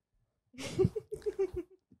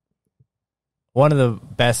 One of the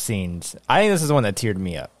best scenes. I think this is the one that teared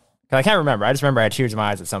me up. I can't remember. I just remember I had tears in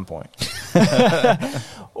my eyes at some point.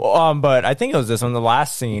 But I think it was this one, the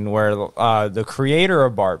last scene where the creator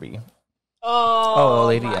of Barbie. Oh,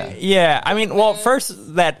 lady. Yeah. I mean, well, first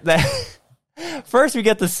first we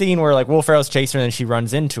get the scene where like Will Ferrell's chasing her and then she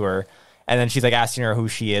runs into her. And then she's like asking her who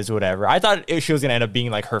she is or whatever. I thought she was going to end up being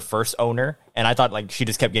like her first owner. And I thought like she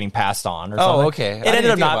just kept getting passed on or something. Oh, okay. It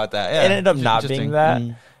ended up not about that. Yeah. It ended up not being that.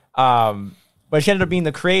 But she ended up being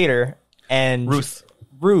the creator and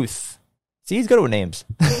Ruth. See, he's good with names.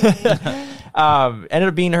 Ended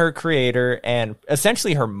up being her creator and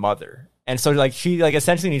essentially her mother. And so like she like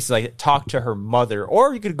essentially needs to like talk to her mother,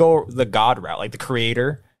 or you could go the God route, like the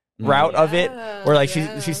creator route of it, where like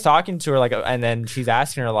she's talking to her like, and then she's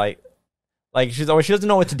asking her like she doesn't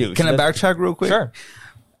know what to do. Can I backtrack real quick? Sure.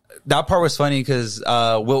 That part was funny because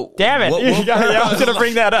damn it! I was gonna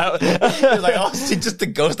bring that up. Like, oh, she's just a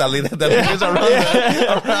ghost that lives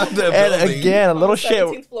around the and building. Again, a little shit.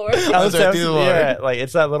 17th floor. Yeah, like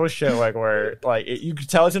it's that little shit like where like you could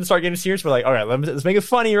tell it's gonna start getting serious, but like, all right, let's make it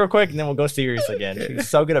funny real quick, and then we'll go serious again. She's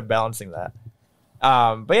so good at balancing that.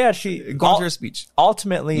 But yeah, she go to her speech.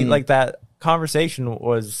 Ultimately, like that conversation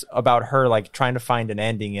was about her like trying to find an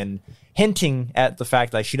ending and hinting at the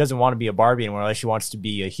fact like she doesn't want to be a Barbie anymore, like she wants to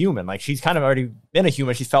be a human. Like she's kind of already been a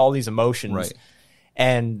human. She's felt all these emotions, right?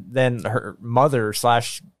 And then her mother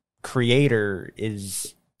 / creator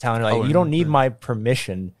is telling her like, you don't need my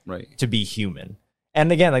permission to be human.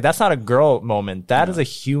 And again, like that's not a girl moment. That is a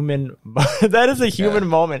human. That is a human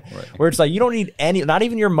moment where it's like you don't need not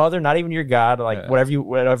even your mother, not even your God, like whatever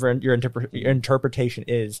your interpretation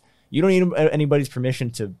is. You don't need anybody's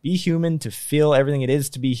permission to be human, to feel everything it is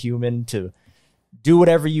to be human, to do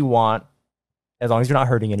whatever you want, as long as you're not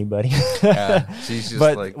hurting anybody. Yeah, she's just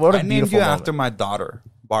like, what a I named you after my daughter,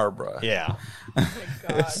 Barbara. Yeah. Oh my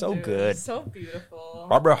God, so dude. good. So beautiful.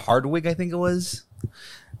 Barbara Hardwick, I think it was.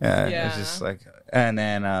 Yeah. It's just like, and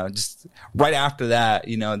then just right after that,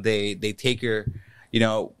 you know, they take her, you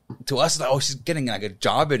know, to us, like, oh, she's getting like a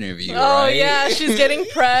job interview. Oh, right? yeah. She's getting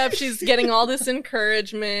prepped. She's getting all this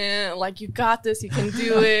encouragement. Like, you got this. You can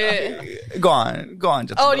do it. Go on.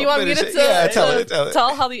 Just do you want me to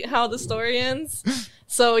tell it. how the story ends?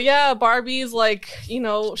 So, yeah, Barbie's like, you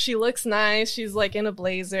know, she looks nice. She's like in a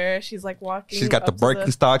blazer. She's like walking. She's got the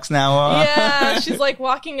Birkenstocks now. Yeah. She's like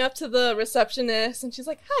walking up to the receptionist and she's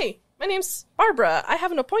like, hi, my name's Barbara. I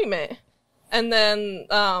have an appointment. And then,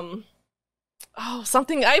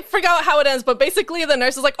 something, I forgot how it ends, but basically the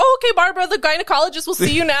nurse is like, oh, okay, Barbara, the gynecologist will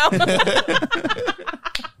see you now. And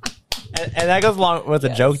that goes along with a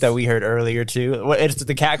joke that we heard earlier too. It's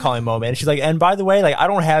the catcalling moment. And she's like, and by the way, like I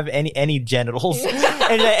don't have any genitals.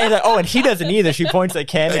 and like, oh, and he doesn't either. She points at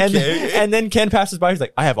Ken, and then Ken passes by. She's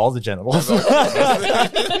like, I have all the genitals.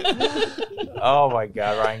 Oh my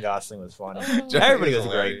God, Ryan Gosling was funny. Everybody was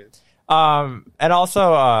great. And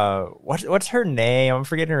also, what's her name? I'm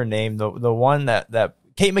forgetting her name. The one that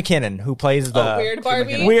Kate McKinnon, who plays the Weird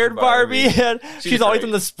Barbie. Weird Barbie. She's always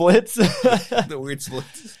in the splits. The weird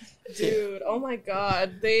splits. Dude, oh my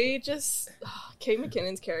God. They just... Kate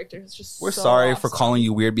McKinnon's character is just We're so sorry awesome. for calling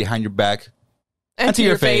you weird behind your back. And to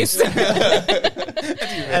your face. And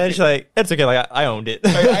then she's like, it's okay, like I owned it.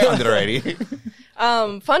 I owned it already.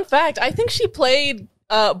 Fun fact, I think she played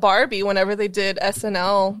Barbie whenever they did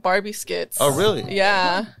SNL Barbie skits. Oh, really?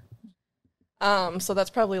 Yeah. So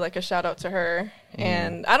that's probably like a shout out to her.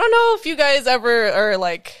 And I don't know if you guys ever are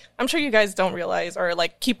like, I'm sure you guys don't realize or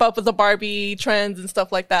like keep up with the Barbie trends and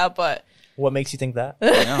stuff like that, but What makes you think that?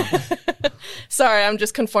 sorry, I'm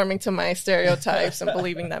just conforming to my stereotypes and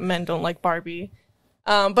believing that men don't like Barbie.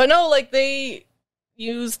 But no, like they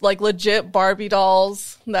used like legit Barbie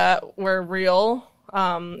dolls that were real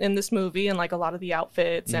in this movie, and like a lot of the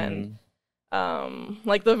outfits and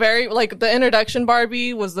like the introduction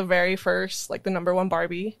Barbie was the very first, like the number one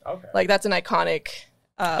Barbie. Okay. Like that's an iconic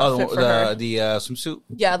fit for her. The swimsuit?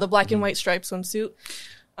 Yeah, the black and white striped swimsuit.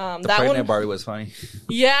 The that pregnant one, Barbie was funny.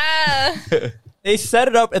 yeah. they set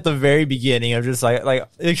it up at the very beginning of just like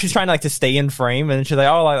she's trying to stay in frame, and she's like,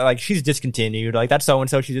 oh, like she's discontinued, like that's so and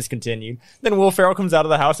so, she's discontinued. Then Will Ferrell comes out of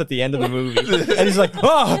the house at the end of the movie, and he's like,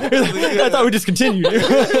 oh, I thought we discontinued.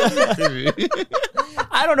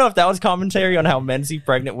 I don't know if that was commentary on how men see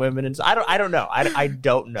pregnant women, and I don't know. I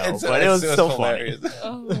don't know, but it was so funny.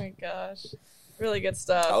 Oh my gosh, really good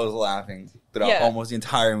stuff. I was laughing throughout almost the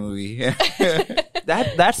entire movie.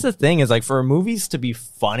 That's the thing, is like for movies to be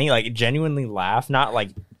funny, like genuinely laugh, not like,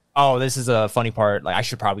 oh, this is a funny part, like I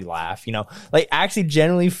should probably laugh, like actually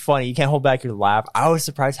genuinely funny. You can't hold back your laugh. I was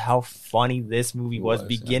surprised how funny this movie was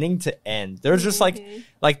beginning to end. There was just like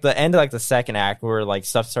the end of like the second act where like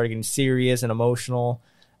stuff started getting serious and emotional,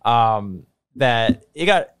 that it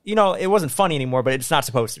got, it wasn't funny anymore, but it's not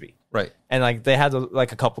supposed to be. Right. And like they had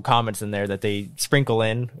like a couple comments in there that they sprinkle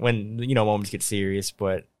in when, moments get serious,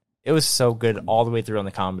 but it was so good all the way through on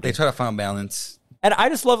the comedy. They try to find balance. And I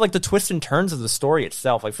just love like the twists and turns of the story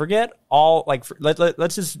itself. Like forget all, like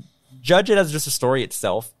let's just judge it as just a story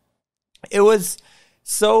itself. It was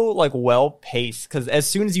so like well paced, because as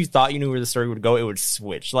soon as you thought you knew where the story would go, it would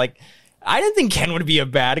switch. Like I didn't think Ken would be a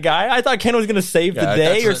bad guy. I thought Ken was going to save the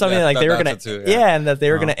day or something. Like they were going to, and that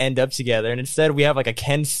they were going to end up together. And instead we have like a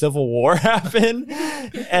Ken civil war happen.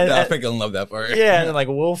 And I freaking love that part. Yeah. And like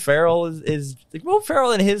Will Ferrell is like, Will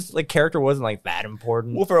Ferrell and his like character wasn't like that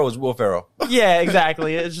important. Will Ferrell was Will Ferrell. Yeah,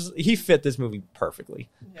 exactly. It's just, he fit this movie perfectly.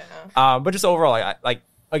 Yeah. But just overall, like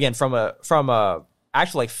again, from a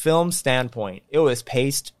actual like film standpoint, it was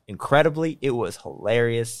paced incredibly. It was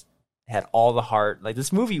hilarious. Had all the heart. Like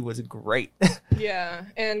this movie was great. Yeah,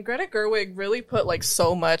 and Greta Gerwig really put like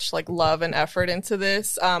so much like love and effort into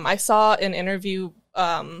this. I saw an interview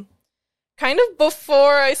kind of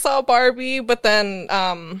before I saw Barbie, but then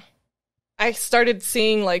I started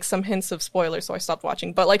seeing like some hints of spoilers, so I stopped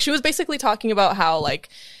watching. But like she was basically talking about how like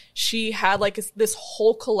she had like this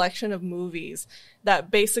whole collection of movies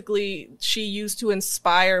that basically she used to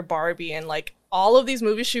inspire Barbie, and like all of these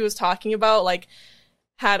movies she was talking about like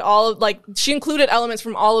had all of, like, she included elements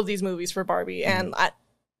from all of these movies for Barbie. And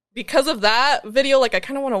because of that video, like, I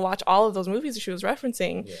kind of want to watch all of those movies that she was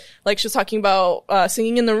referencing. Yeah. Like, she was talking about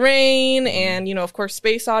Singing in the Rain and, of course,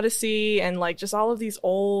 Space Odyssey and, like, just all of these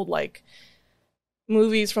old, like,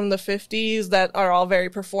 movies from the 50s that are all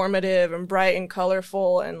very performative and bright and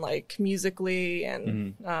colorful and, like, musically.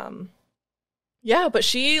 And, yeah, but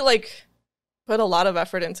she, like, put a lot of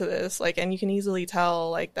effort into this, like, and you can easily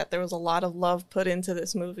tell like that there was a lot of love put into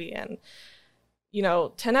this movie, and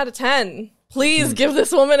 10 out of 10. Please give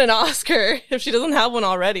this woman an Oscar if she doesn't have one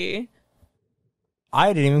already.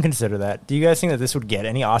 I didn't even consider that. Do you guys think that this would get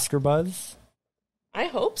any Oscar buzz? I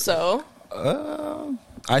hope so.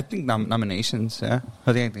 I think nominations. Yeah,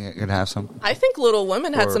 I think it could have some. I think Little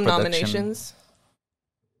Women had some nominations.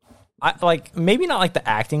 I like maybe not like the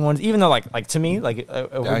acting ones, even though like to me like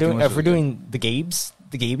if we're doing the Gabies,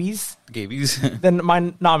 then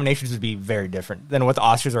my nominations would be very different than what the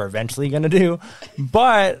Oscars are eventually going to do.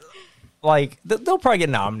 But like they'll probably get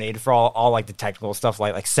nominated for all like the technical stuff,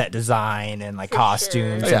 like set design and like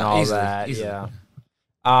costumes and all that. Easily.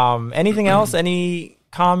 Yeah. Anything else? Any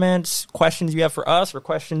comments, questions you have for us, or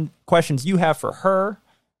questions you have for her?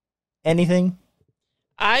 Anything?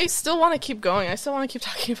 I still want to keep going. I still want to keep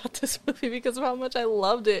talking about this movie because of how much I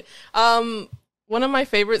loved it. One of my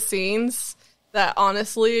favorite scenes that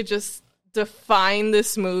honestly just defined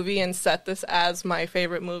this movie and set this as my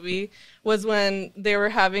favorite movie was when they were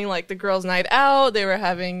having like the girls' night out. They were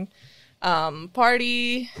having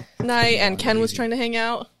party night, and Ken was trying to hang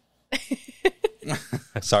out.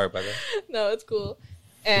 Sorry about that. No, it's cool.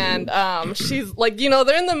 And she's like,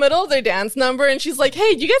 they're in the middle of their dance number, and she's like,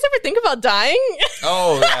 hey, do you guys ever think about dying?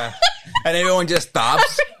 Oh, yeah. And everyone just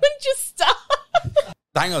stops. Everyone just stops.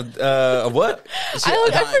 Dying of what? I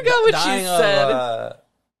forgot what she said.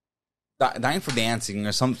 Dying for dancing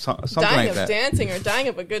or something like that. Dying of dancing or dying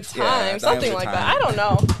of a good time. Something like that. I don't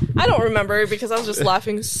know. I don't remember because I was just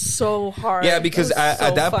laughing so hard. Yeah, because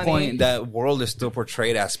at that point, that world is still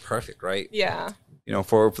portrayed as perfect, right? Yeah.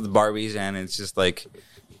 For the Barbies, and it's just like,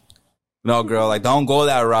 no, girl, like, don't go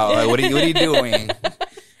that route. Like, what are you doing?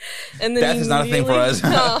 And then death is not a thing for us.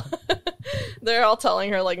 No. They're all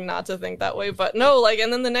telling her like not to think that way, but no, like,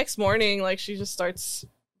 and then the next morning, like, she just starts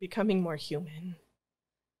becoming more human.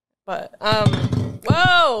 But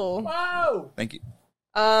whoa, thank you.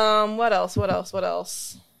 What else?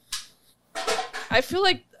 I feel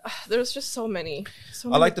like there's just so many.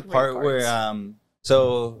 I like the part parts. where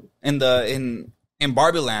so in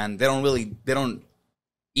Barbie Land, they don't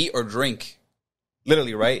eat or drink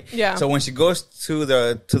Literally, right? Yeah. So when she goes to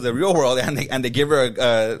the real world and they give her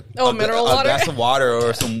a mineral water? glass of water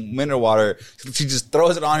or some mineral water, she just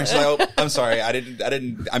throws it on and she's like, "Oh, I'm sorry,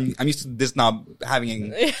 I'm used to this not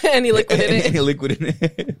having any liquid in it." any liquid in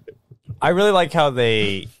it." I really like how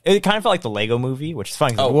it kind of felt like the Lego movie, which is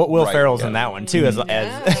funny. Will right, Ferrell's yeah. in that one too,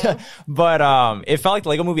 but it felt like the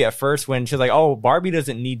Lego movie at first when she was like, "Oh, Barbie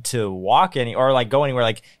doesn't need to walk or like go anywhere.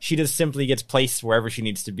 Like she just simply gets placed wherever she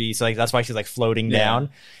needs to be. So like that's why she's like floating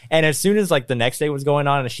down." And as soon as like the next day was going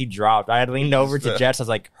on and she dropped, I had leaned over to Jess. I was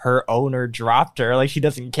like, "Her owner dropped her. Like she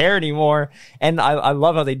doesn't care anymore." And I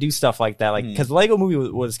love how they do stuff like that. Like because the Lego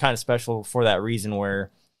movie was kind of special for that reason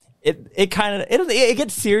where. It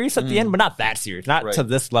gets serious at the end, but not that serious, not to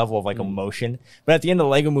this level of like emotion. But at the end of the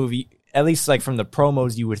Lego movie, at least like from the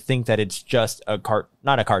promos, you would think that it's just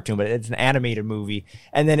not a cartoon, but it's an animated movie,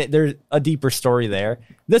 and then there's a deeper story there.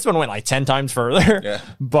 This one went like 10 times further,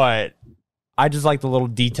 but I just like the little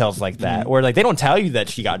details like that, where like they don't tell you that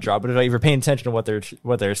she got dropped, but if you're paying attention to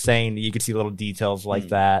what they're saying, you can see little details like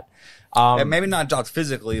that. And maybe not dropped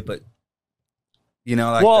physically, but. You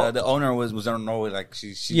know, like the owner was I don't know, like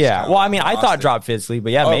she yeah. Well, I mean, I thought drop physically,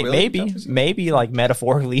 but yeah, really? maybe like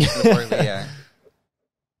metaphorically. Yeah.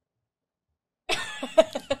 I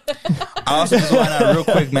also just want to real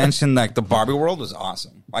quick mention like the Barbie world was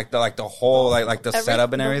awesome. Like the whole like the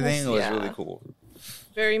setup and everything was really cool.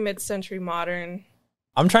 Very mid-century modern.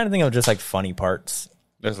 I'm trying to think of just like funny parts.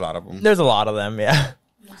 There's a lot of them. There's a lot of them. Yeah.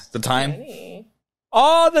 The time.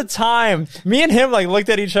 All the time. Me and him like looked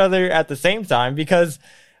at each other at the same time because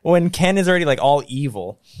when Ken is already like all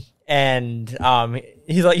evil and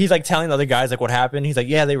he's like telling the other guys like what happened. He's like,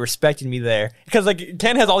 yeah, they respected me there because like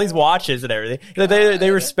Ken has all these watches and everything. Like,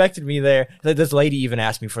 they respected me there. Like, this lady even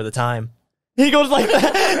asked me for the time. He goes like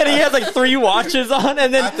that, and he has like 3 watches on,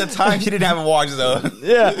 and then at the time she didn't have a watch though.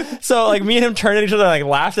 Yeah, so like me and him turned at each other and like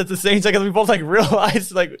laughed at the same second. We both like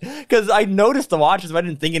realized like because I noticed the watches, but I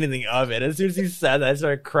didn't think anything of it. As soon as he said that, I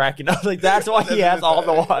started cracking up. Like that's why he has all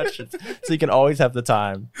the watches, so he can always have the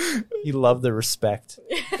time. He loved the respect.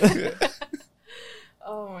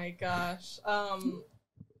 Oh my gosh.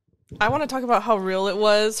 I want to talk about how real it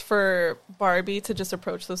was for Barbie to just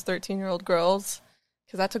approach those 13-year-old girls.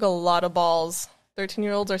 Because that took a lot of balls.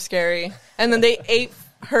 13-year-olds are scary. And then they ate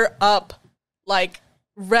her up, like,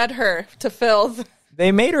 read her to filth.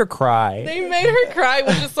 They made her cry. They made her cry,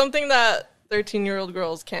 which is something that 13-year-old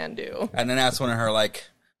girls can do. And then that's when her, like,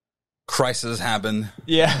 crisis happened.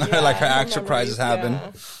 Yeah. Like, her actual crisis happened.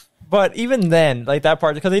 Yeah. But even then, like that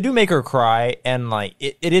part, because they do make her cry, and like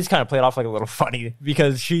it is kind of played off like a little funny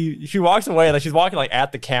because she walks away, like she's walking like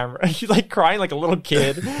at the camera, and she's like crying like a little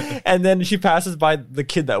kid, and then she passes by the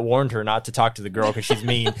kid that warned her not to talk to the girl because she's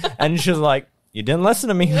mean, and she's like, "You didn't listen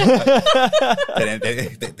to me." They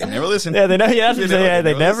never listen. Yeah,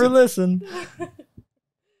 they never listen.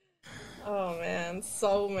 Oh man,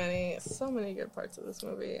 so many good parts of this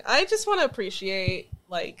movie. I just want to appreciate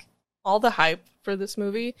like all the hype for this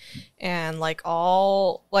movie and like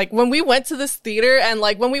when we went to this theater and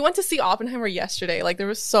like when we went to see Oppenheimer yesterday, like there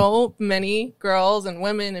were so many girls and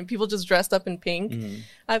women and people just dressed up in pink.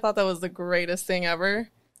 I thought that was the greatest thing ever.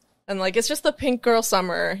 And like it's just the pink girl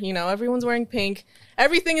summer, you know, everyone's wearing pink.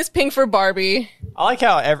 Everything is pink for Barbie. I like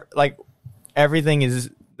how everything is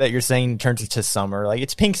that you're saying turns into summer. Like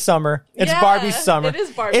it's pink summer. It's Barbie summer. It is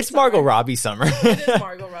Barbie. It's Margot Robbie summer. It is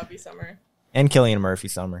Margot Robbie summer. And Cillian Murphy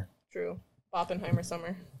summer. True. Oppenheimer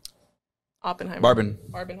summer. Oppenheimer.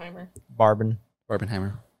 Barbenheimer.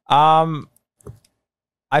 I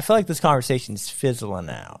feel like this conversation's fizzling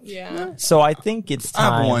out. Yeah. So I think it's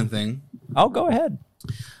time. I have one thing. Oh, go ahead.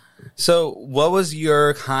 So what was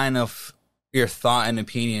your your thought and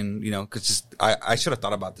opinion, you know, because I should have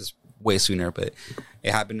thought about this way sooner, but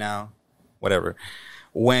it happened now, whatever.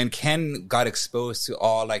 When Ken got exposed to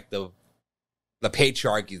all like the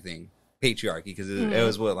patriarchy, because it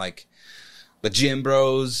was what, like, the gym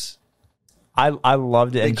bros. I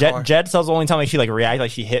loved it. And Jet was the only time like she like reacted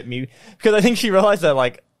like she hit me because I think she realized that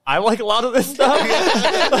like I like a lot of this stuff.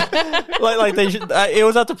 like they it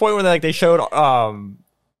was at the point where they showed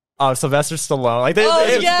Sylvester Stallone. Like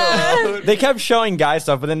they kept showing guy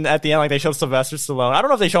stuff, but then at the end like they showed Sylvester Stallone. I don't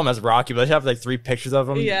know if they show him as Rocky, but they have like 3 pictures of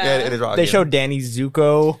him. Yeah, it is Rocky. They showed Danny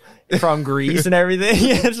Zuko from Grease and everything.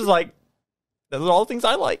 It's just like those are all the things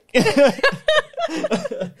I like.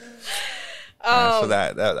 So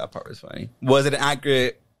that part was funny. Was it an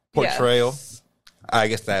accurate portrayal? Yes. I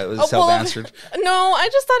guess that was self-answered. No, I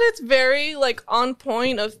just thought it's very like on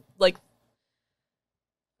point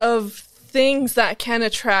of things that can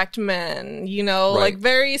attract men, you know, like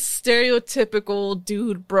very stereotypical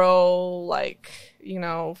dude bro, like you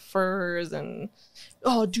know, furs and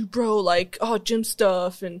dude, bro, like, gym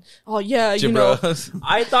stuff and yeah, Gym you know. bros.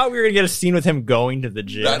 I thought we were gonna get a scene with him going to the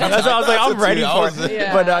gym. That's That's why I was like, I'm what ready I for was- it.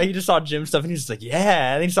 Yeah. But he just saw gym stuff, and he's just like,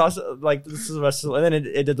 yeah. And he saw like this is the rest of, and then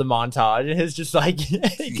it did the montage, and it's just like he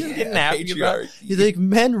kept getting happy about. patriarchy. He's like,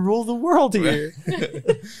 men rule the world here.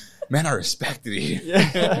 Men are respected here.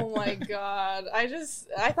 Oh my god.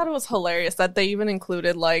 I thought it was hilarious that they even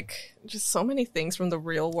included like just so many things from the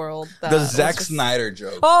real world. That The was Zack just- Snyder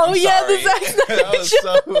joke. Oh, I'm yeah, the sorry. Zack Snyder That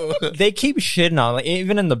was so... They keep shitting on, like,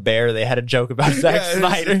 even in The Bear, they had a joke about Zack Yeah,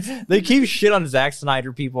 Snyder. They keep shit on Zack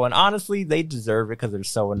Snyder people, and honestly, they deserve it because they're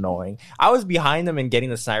so annoying. I was behind them in getting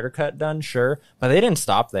the Snyder cut done, sure, but they didn't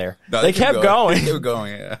stop there. No, they kept going. They kept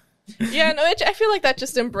going, yeah. Yeah, no, I feel like that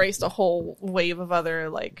just embraced a whole wave of other,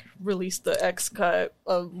 like, release the X cut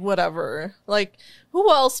of whatever. Like, who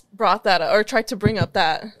else brought that up or tried to bring up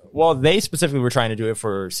that? Well, they specifically were trying to do it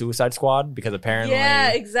for Suicide Squad because apparently,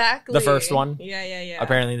 Yeah, exactly. the first one? Yeah.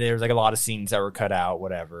 apparently there was like a lot of scenes that were cut out,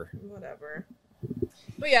 whatever. Whatever.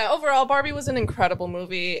 But yeah, overall, Barbie was an incredible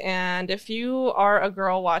movie. And if you are a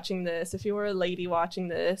girl watching this, if you are a lady watching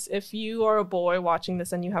this, if you are a boy watching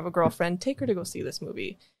this and you have a girlfriend, take her to go see this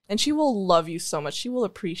movie. And she will love you so much. She will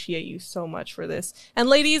appreciate you so much for this. And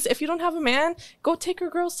ladies, if you don't have a man, go take your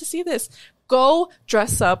girls to see this. Go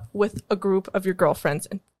dress up with a group of your girlfriends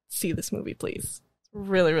and see this movie, please. It's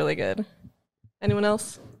really, really good. Anyone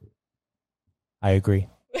else? I agree.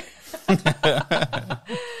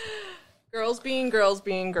 Girls being girls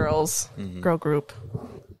being girls. Mm-hmm. Girl group.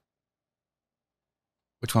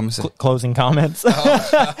 Which one was it? Closing comments.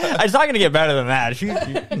 It's not going to get better than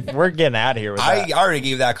that. We're getting out of here with that. I already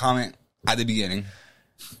gave that comment at the beginning.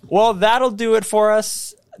 Well, that'll do it for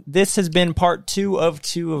us. This has been part 2 of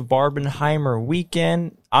Barbenheimer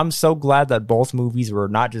weekend. I'm so glad that both movies were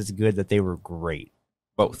not just good, that they were great.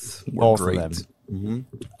 Both were Both great. of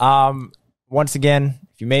them. Once again,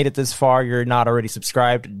 if you made it this far, you're not already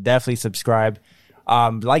subscribed, definitely subscribe.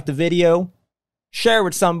 Like the video, share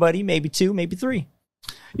with somebody, maybe 2, maybe 3.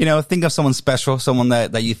 You know, think of someone special, someone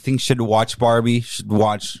that you think should watch Barbie, should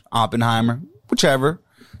watch Oppenheimer, whichever.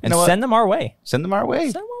 And send them our way. Send them our way.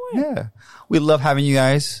 Send them our way. Yeah. We love having you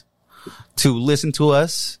guys to listen to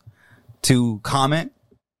us, to comment,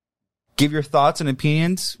 give your thoughts and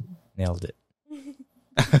opinions. Nailed it.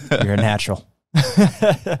 You're a natural.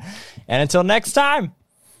 And until next time,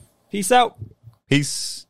 peace out. Peace.